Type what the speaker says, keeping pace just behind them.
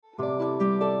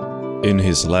In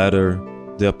his letter,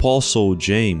 the Apostle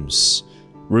James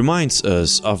reminds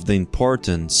us of the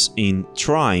importance in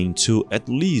trying to at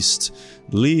least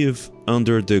live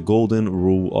under the golden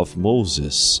rule of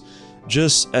Moses,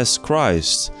 just as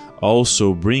Christ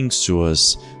also brings to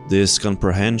us this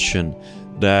comprehension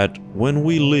that when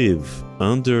we live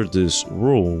under this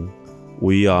rule,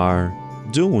 we are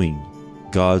doing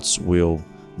God's will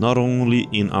not only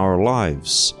in our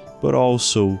lives, but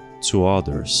also to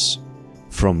others.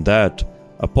 From that,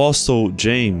 Apostle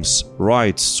James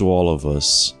writes to all of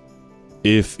us,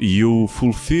 "If you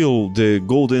fulfill the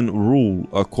golden rule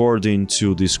according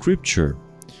to the Scripture,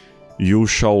 you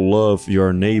shall love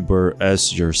your neighbor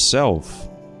as yourself,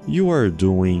 you are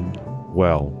doing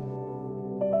well."